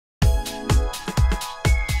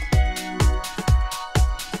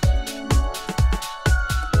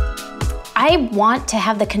I want to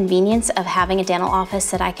have the convenience of having a dental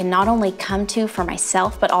office that I can not only come to for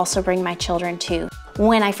myself, but also bring my children to.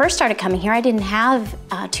 When I first started coming here, I didn't have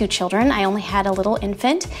 2 children. I only had a little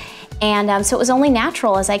infant. And so it was only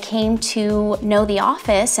natural as I came to know the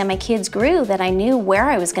office and my kids grew that I knew where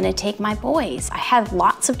I was going to take my boys. I had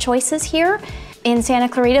lots of choices here in Santa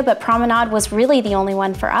Clarita, but Promenade was really the only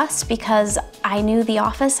one for us because I knew the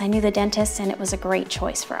office, I knew the dentist, and it was a great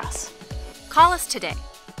choice for us. Call us today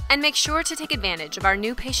and make sure to take advantage of our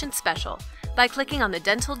new patient special by clicking on the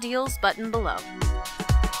Dental Deals button below.